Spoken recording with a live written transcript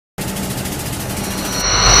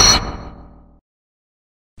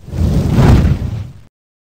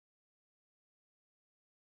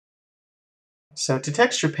So to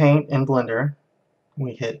texture paint in Blender,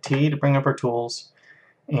 we hit T to bring up our tools,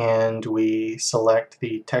 and we select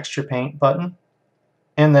the texture paint button,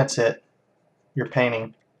 and that's it. You're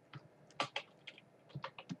painting.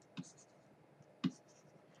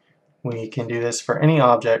 We can do this for any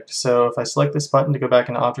object. So if I select this button to go back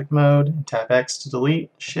into object mode, and tap X to delete,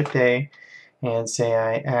 Shift A, and say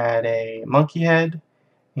I add a monkey head,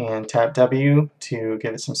 and tap W to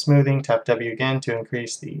give it some smoothing, tap W again to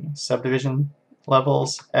increase the subdivision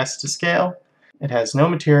levels, S to scale. It has no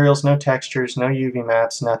materials, no textures, no UV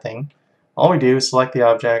maps, nothing. All we do is select the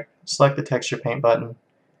object, select the texture paint button,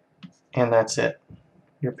 and that's it.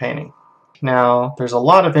 You're painting. Now, there's a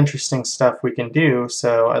lot of interesting stuff we can do,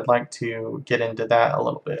 so I'd like to get into that a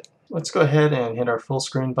little bit. Let's go ahead and hit our full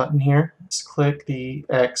screen button here. Let's click the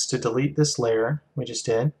X to delete this layer we just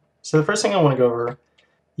did. So the first thing I want to go over,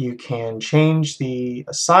 you can change the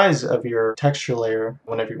size of your texture layer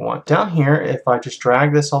whenever you want. Down here, if I just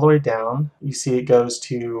drag this all the way down, you see it goes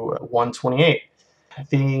to 128.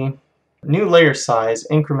 The new layer size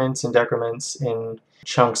increments and decrements in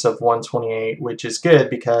chunks of 128, which is good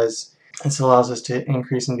because this allows us to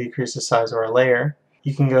increase and decrease the size of our layer.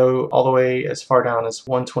 You can go all the way as far down as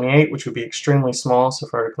 128, which would be extremely small. So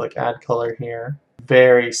if I were to click Add Color here,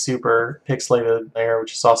 very super pixelated layer,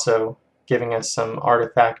 which is also giving us some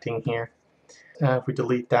artifacting here. If we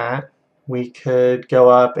delete that, we could go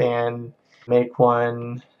up and make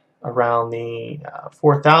one around the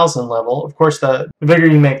 4000 level. Of course, the bigger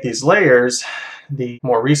you make these layers, the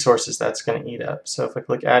more resources that's going to eat up. So if I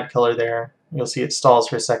click Add Color there, you'll see it stalls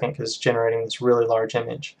for a second because it's generating this really large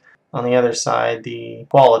image. On the other side, the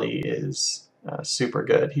quality is super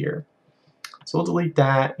good here. So we'll delete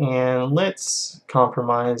that, and let's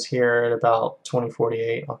compromise here at about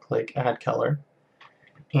 2048. I'll click Add Color,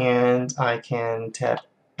 and I can tap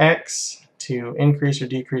X to increase or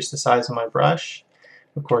decrease the size of my brush.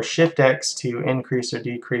 Of course, Shift X to increase or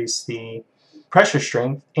decrease the pressure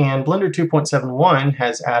strength. And Blender 2.71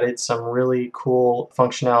 has added some really cool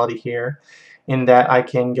functionality here in that I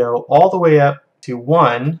can go all the way up to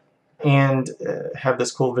 1 and have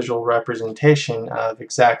this cool visual representation of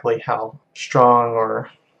exactly how strong or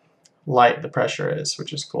light the pressure is,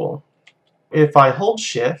 which is cool. If I hold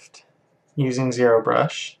Shift using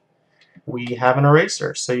ZeroBrush, we have an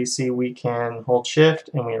eraser. So you see we can hold Shift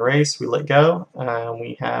and we erase, we let go, and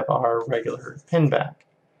we have our regular pen back.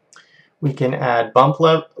 We can add bump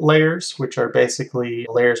layers, which are basically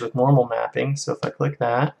layers with normal mapping. So if I click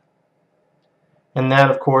that, and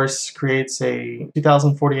that of course creates a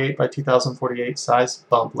 2048 by 2048 size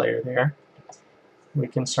bump layer there. We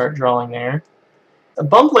can start drawing there.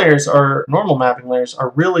 Bump layers, or normal mapping layers, are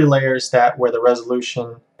really layers that where the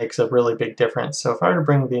resolution makes a really big difference. So if I were to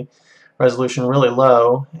bring the resolution really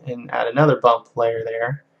low and add another bump layer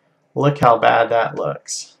there, look how bad that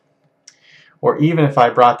looks. Or even if I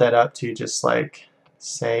brought that up to just like,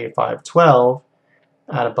 say, 512,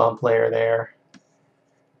 add a bump layer there,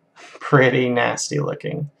 pretty nasty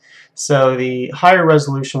looking. So the higher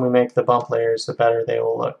resolution we make the bump layers, the better they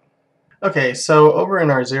will look. Okay, so over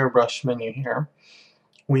in our ZeroBrush menu here,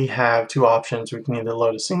 we have two options. We can either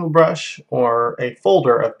load a single brush or a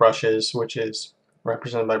folder of brushes, which is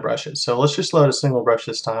represented by brushes. So let's just load a single brush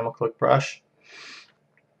this time. I'll click Brush,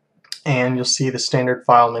 and you'll see the standard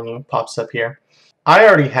file menu pops up here. I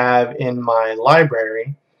already have in my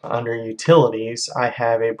library, under Utilities, I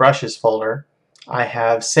have a Brushes folder I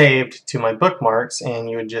have saved to my bookmarks, and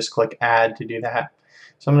you would just click Add to do that.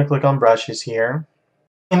 So I'm going to click on Brushes here.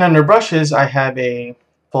 And under Brushes, I have a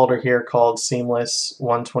folder here called Seamless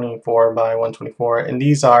 124 by 124, and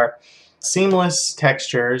these are seamless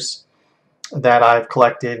textures that I've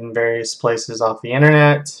collected in various places off the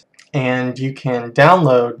internet, and you can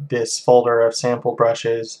download this folder of sample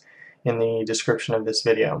brushes in the description of this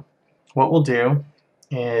video. What we'll do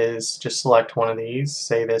is just select one of these,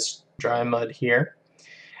 say this dry mud here,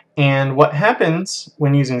 and what happens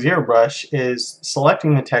when using ZeroBrush is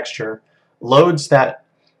selecting the texture loads that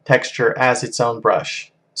texture as its own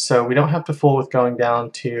brush. So we don't have to fool with going down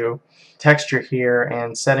to texture here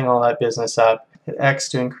and setting all that business up. Hit X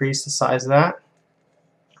to increase the size of that,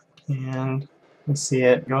 and you see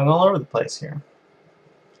it going all over the place here.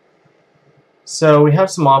 So we have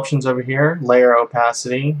some options over here. Layer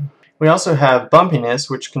opacity. We also have bumpiness,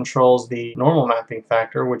 which controls the normal mapping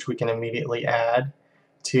factor, which we can immediately add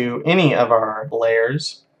to any of our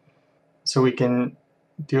layers. So we can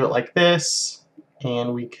do it like this,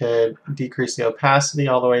 and we could decrease the opacity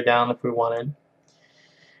all the way down if we wanted.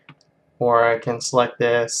 Or I can select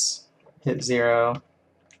this, hit 0.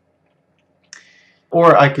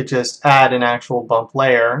 Or I could just add an actual bump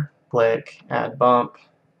layer, click Add Bump,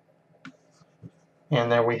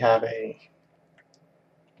 And there we have a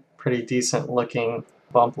pretty decent looking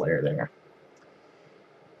bump layer there.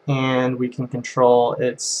 And we can control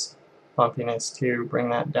its bumpiness to bring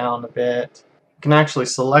that down a bit. We can actually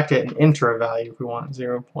select it and enter a value if we want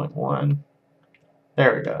 0.1.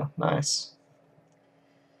 There we go, nice.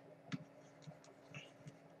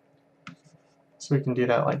 So we can do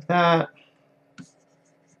that like that.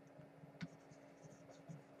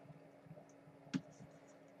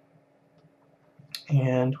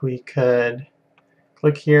 And we could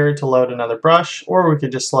click here to load another brush, or we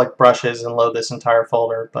could just select brushes and load this entire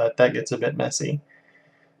folder, but that gets a bit messy.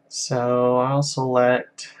 So I'll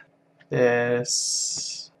select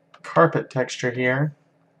this carpet texture here,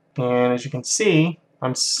 and as you can see,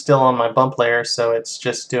 I'm still on my bump layer, so it's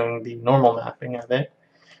just doing the normal mapping of it.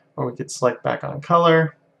 Or we could select back on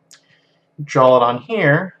color, draw it on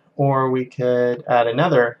here, or we could add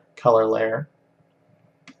another color layer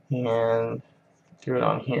and do it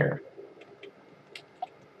on here.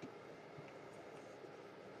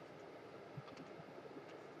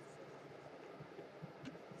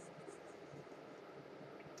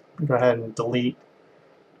 Go ahead and delete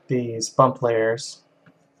these bump layers.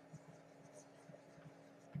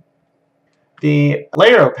 The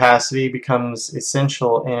layer opacity becomes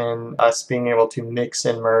essential in us being able to mix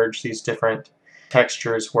and merge these different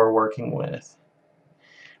textures we're working with.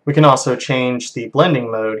 We can also change the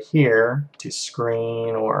blending mode here to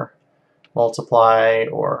screen or multiply,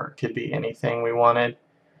 or it could be anything we wanted.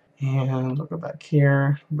 And we'll go back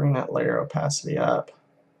here, bring that layer opacity up.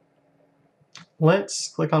 Let's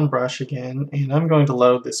click on brush again, and I'm going to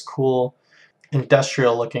load this cool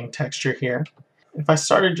industrial looking texture here. If I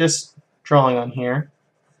started just drawing on here,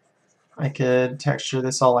 I could texture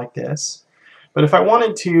this all like this. But if I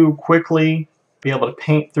wanted to quickly be able to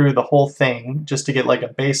paint through the whole thing just to get like a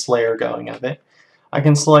base layer going of it, I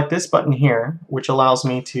can select this button here, which allows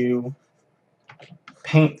me to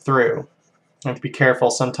paint through. I have to be careful,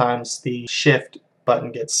 sometimes the shift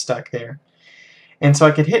button gets stuck there. And so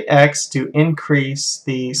I could hit X to increase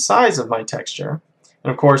the size of my texture.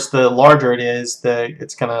 And of course, the larger it is,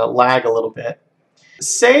 it's going to lag a little bit.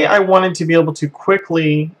 Say I wanted to be able to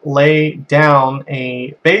quickly lay down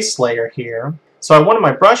a base layer here. So I wanted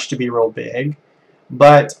my brush to be real big,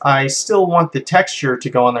 but I still want the texture to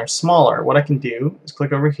go on there smaller. What I can do is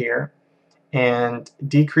click over here and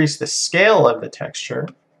decrease the scale of the texture.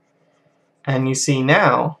 And you see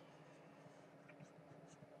now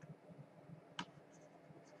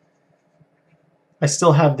I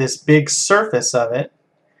still have this big surface of it,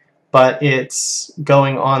 but it's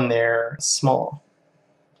going on there small.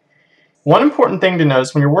 One important thing to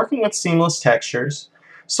notice when you're working with seamless textures,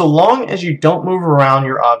 so long as you don't move around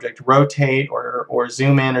your object, rotate or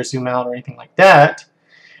zoom in or zoom out or anything like that,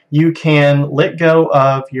 you can let go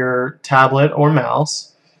of your tablet or mouse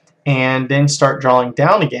and then start drawing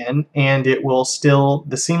down again, and it will still,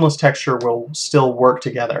 the seamless texture will still work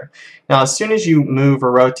together. Now as soon as you move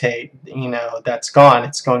or rotate, that's gone.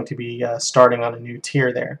 It's going to be starting on a new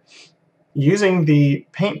tier there. Using the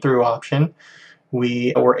paint through option,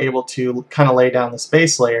 we were able to kind of lay down this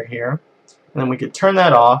base layer here, and then we could turn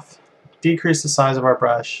that off, decrease the size of our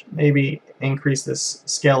brush, maybe increase this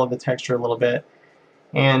scale of the texture a little bit,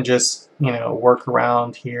 and just work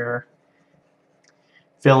around here,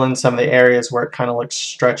 fill in some of the areas where it kind of looks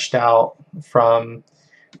stretched out from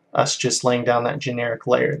us just laying down that generic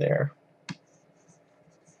layer there.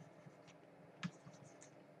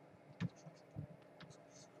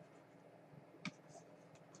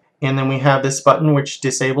 And then we have this button which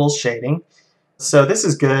disables shading. So this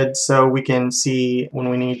is good, so we can see when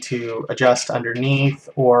we need to adjust underneath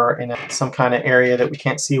or in some kind of area that we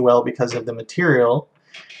can't see well because of the material.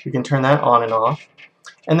 We can turn that on and off.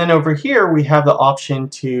 And then over here we have the option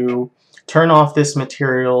to turn off this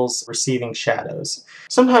material's receiving shadows.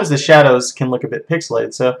 Sometimes the shadows can look a bit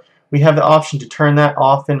pixelated, so we have the option to turn that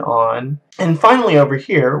off and on. And finally over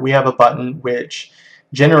here we have a button which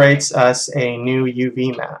generates us a new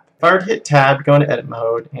UV map. If I were to hit tab, go into edit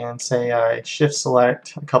mode, and say I shift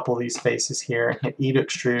select a couple of these faces here, and hit E to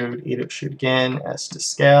extrude again, S to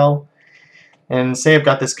scale, and say I've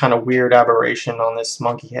got this kind of weird aberration on this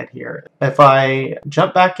monkey head here. If I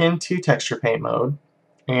jump back into texture paint mode,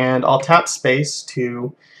 and I'll tap space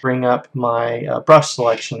to bring up my brush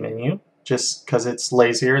selection menu, just because it's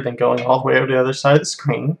lazier than going all the way over to the other side of the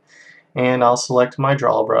screen, and I'll select my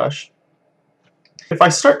draw brush. If I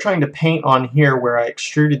start trying to paint on here where I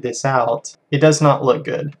extruded this out, it does not look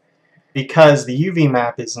good because the UV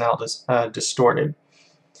map is now distorted.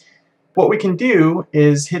 What we can do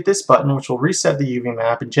is hit this button, which will reset the UV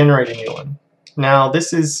map and generate a new one. Now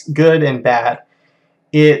this is good and bad.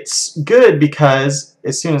 It's good because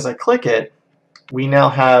as soon as I click it, we now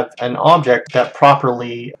have an object that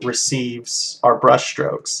properly receives our brush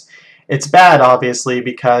strokes. It's bad, obviously,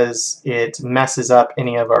 because it messes up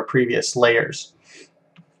any of our previous layers.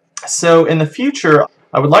 So in the future,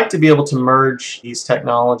 I would like to be able to merge these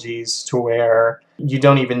technologies to where you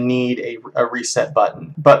don't even need a reset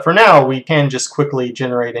button. But for now, we can just quickly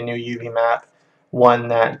generate a new UV map, one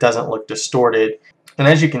that doesn't look distorted. And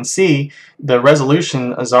as you can see, the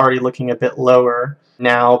resolution is already looking a bit lower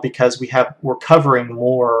now because we're covering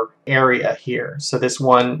more area here. So this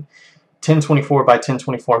one 1024 by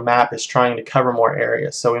 1024 map is trying to cover more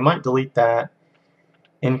area. So we might delete that,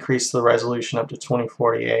 increase the resolution up to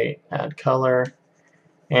 2048, add color,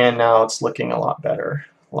 and now it's looking a lot better,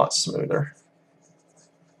 a lot smoother.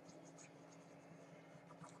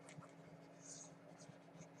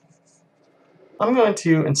 I'm going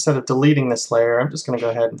to, instead of deleting this layer, I'm just going to go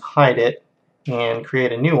ahead and hide it and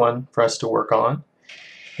create a new one for us to work on.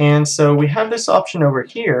 And so we have this option over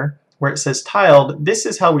here where it says tiled. This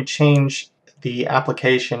is how we change the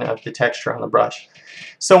application of the texture on the brush.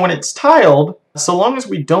 So when it's tiled, so long as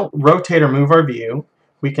we don't rotate or move our view,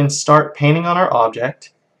 we can start painting on our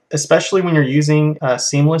object, especially when you're using a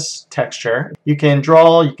seamless texture. You can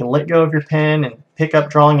draw, you can let go of your pen and pick up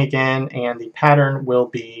drawing again, and the pattern will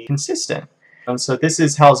be consistent. So this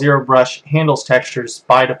is how ZeroBrush handles textures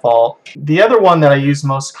by default. The other one that I use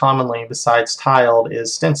most commonly besides tiled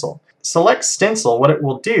is stencil. Select stencil. What it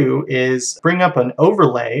will do is bring up an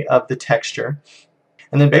overlay of the texture,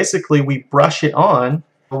 and then basically we brush it on.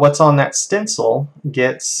 What's on that stencil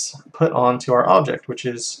gets put onto our object, which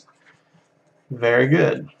is very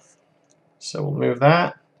good. So we'll move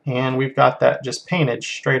that, and we've got that just painted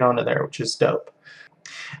straight onto there, which is dope.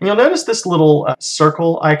 And you'll notice this little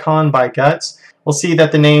circle icon by Guts. We'll see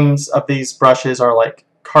that the names of these brushes are like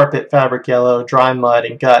Carpet, Fabric Yellow, Dry Mud,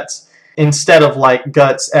 and Guts, instead of like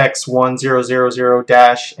Guts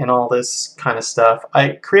X1000- and all this kind of stuff.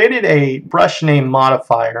 I created a brush name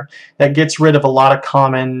modifier that gets rid of a lot of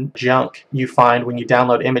common junk you find when you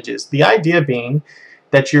download images. The idea being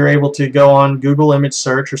that you're able to go on Google Image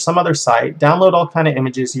Search or some other site, download all kind of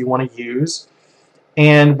images you want to use,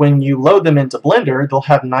 and when you load them into Blender, they'll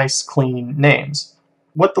have nice, clean names.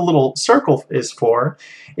 What the little circle is for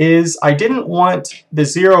is I didn't want the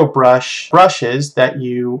ZeroBrush brushes that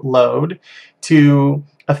you load to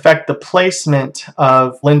affect the placement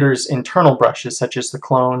of Blender's internal brushes, such as the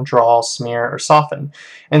clone, draw, smear, or soften.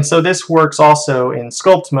 And so this works also in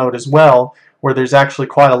sculpt mode as well, where there's actually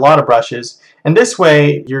quite a lot of brushes. And this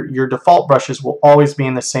way, your default brushes will always be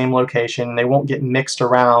in the same location. They won't get mixed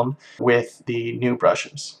around with the new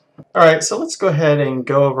brushes. Alright, so let's go ahead and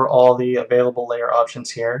go over all the available layer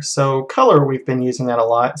options here. So color, we've been using that a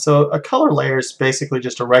lot. So a color layer is basically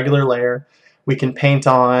just a regular layer we can paint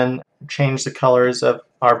on, change the colors of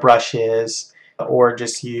our brushes, or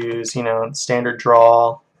just use, standard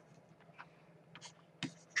draw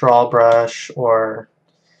brush, or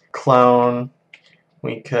clone.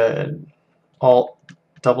 We could Alt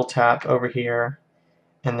double tap over here,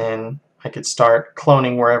 and then I could start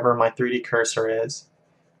cloning wherever my 3D cursor is.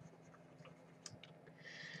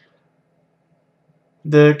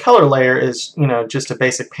 The color layer is, just a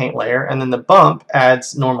basic paint layer, and then the bump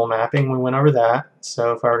adds normal mapping. We went over that.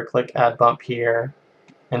 So if I were to click Add Bump here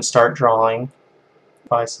and start drawing,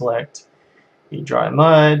 if I select the Dry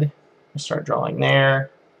Mud, I start drawing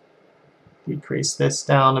there, decrease this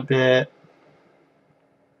down a bit,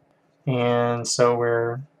 and so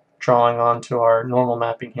we're drawing onto our normal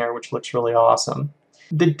mapping here, which looks really awesome.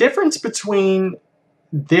 The difference between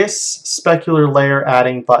this specular layer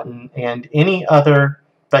adding button and any other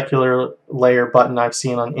specular layer button I've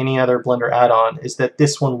seen on any other Blender add-on is that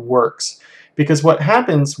this one works. Because what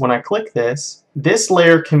happens when I click this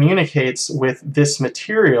layer communicates with this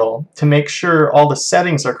material to make sure all the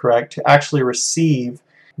settings are correct to actually receive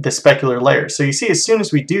the specular layer. So you see, as soon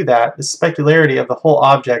as we do that, the specularity of the whole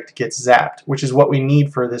object gets zapped, which is what we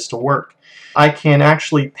need for this to work. I can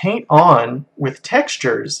actually paint on with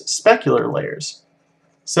textures specular layers.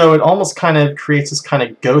 So it almost kind of creates this kind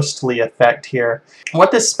of ghostly effect here.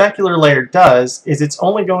 What this specular layer does is it's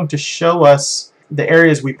only going to show us the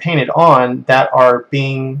areas we painted on that are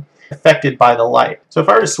being affected by the light. So if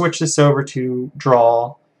I were to switch this over to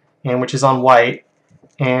draw, and which is on white,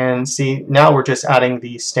 and see, now we're just adding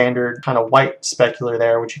the standard kind of white specular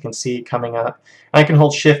there, which you can see coming up. I can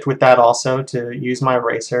hold shift with that also to use my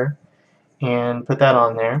eraser and put that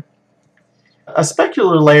on there. A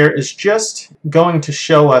specular layer is just going to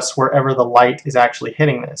show us wherever the light is actually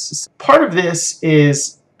hitting this. Part of this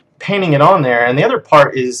is painting it on there, and the other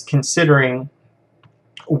part is considering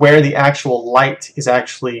where the actual light is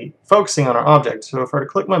actually focusing on our object. So if I were to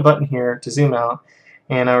click my button here to zoom out,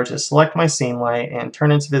 and I were to select my scene light and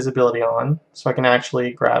turn its visibility on so I can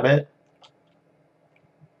actually grab it.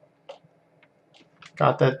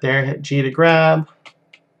 Got that there, hit G to grab.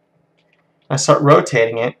 I start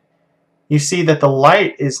rotating it. You see that the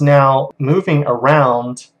light is now moving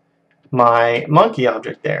around my monkey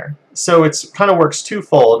object there. So it kind of works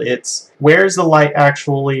twofold. It's where's the light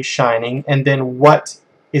actually shining, and then what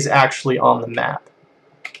is actually on the map.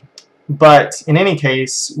 But in any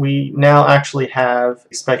case, we now actually have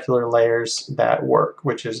specular layers that work,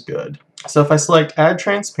 which is good. So if I select Add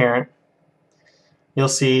Transparent, you'll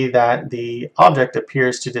see that the object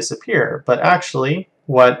appears to disappear. But actually,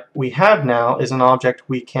 what we have now is an object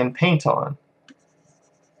we can paint on.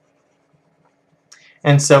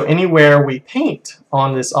 And so anywhere we paint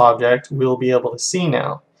on this object, we'll be able to see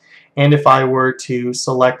now. And if I were to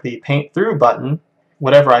select the Paint Through button,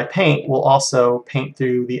 whatever I paint will also paint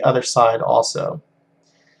through the other side also.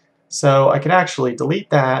 So I can actually delete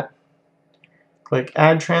that, click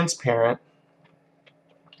Add Transparent,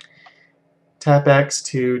 tap X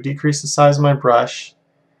to decrease the size of my brush,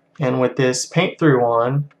 and with this Paint Through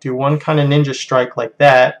on, do one kind of ninja strike like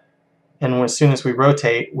that, and as soon as we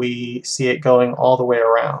rotate, we see it going all the way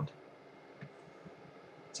around.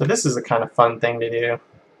 So this is a kind of fun thing to do.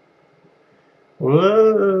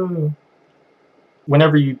 Whoa!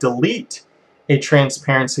 Whenever you delete a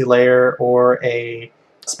transparency layer or a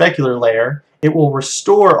specular layer, it will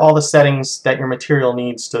restore all the settings that your material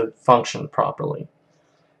needs to function properly.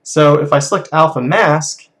 So if I select Alpha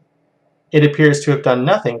Mask, it appears to have done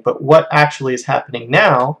nothing, but what actually is happening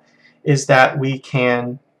now is that we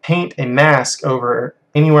can paint a mask over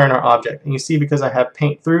anywhere in our object. And you see, because I have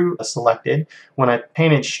Paint Through selected, when I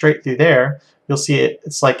painted straight through there, you'll see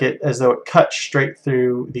it's like as though it cuts straight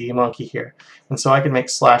through the monkey here. And so I can make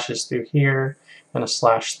slashes through here and a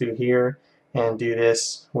slash through here and do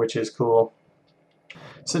this, which is cool.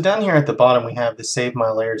 So down here at the bottom we have the Save My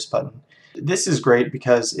Layers button. This is great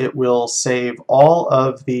because it will save all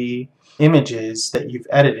of the images that you've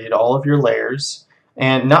edited, all of your layers,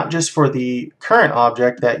 and not just for the current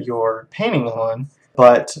object that you're painting on,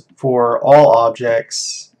 but for all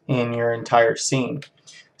objects in your entire scene.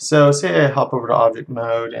 So say I hop over to object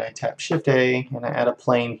mode and I tap Shift A and I add a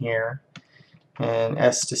plane here and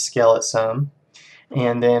S to scale it some,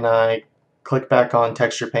 and then I click back on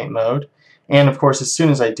texture paint mode, and of course as soon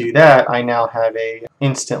as I do that I now have a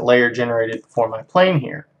instant layer generated for my plane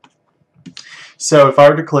here. So if I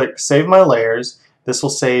were to click Save My Layers, this will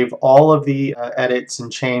save all of the edits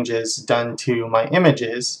and changes done to my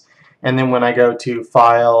images, and then when I go to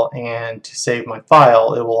File and to save my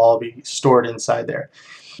file, it will all be stored inside there.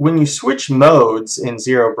 When you switch modes in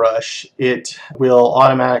ZeroBrush, it will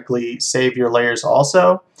automatically save your layers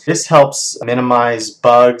also. This helps minimize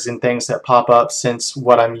bugs and things that pop up, since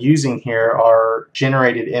what I'm using here are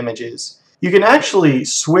generated images. You can actually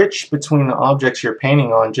switch between the objects you're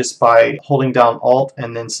painting on just by holding down Alt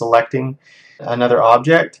and then selecting another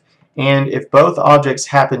object. And if both objects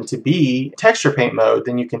happen to be texture paint mode,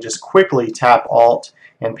 then you can just quickly tap Alt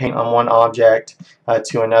and paint on one object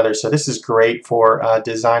to another. So this is great for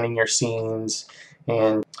designing your scenes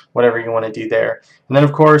and whatever you want to do there. And then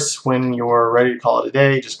of course when you're ready to call it a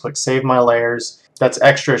day, just click Save My Layers. That's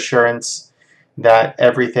extra assurance that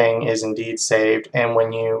everything is indeed saved, and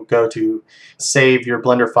when you go to save your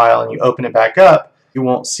Blender file and you open it back up, you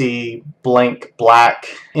won't see blank black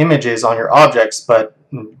images on your objects, but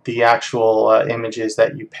the actual images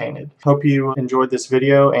that you painted. Hope you enjoyed this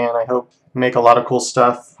video, and I hope you make a lot of cool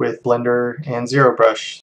stuff with Blender and ZeroBrush.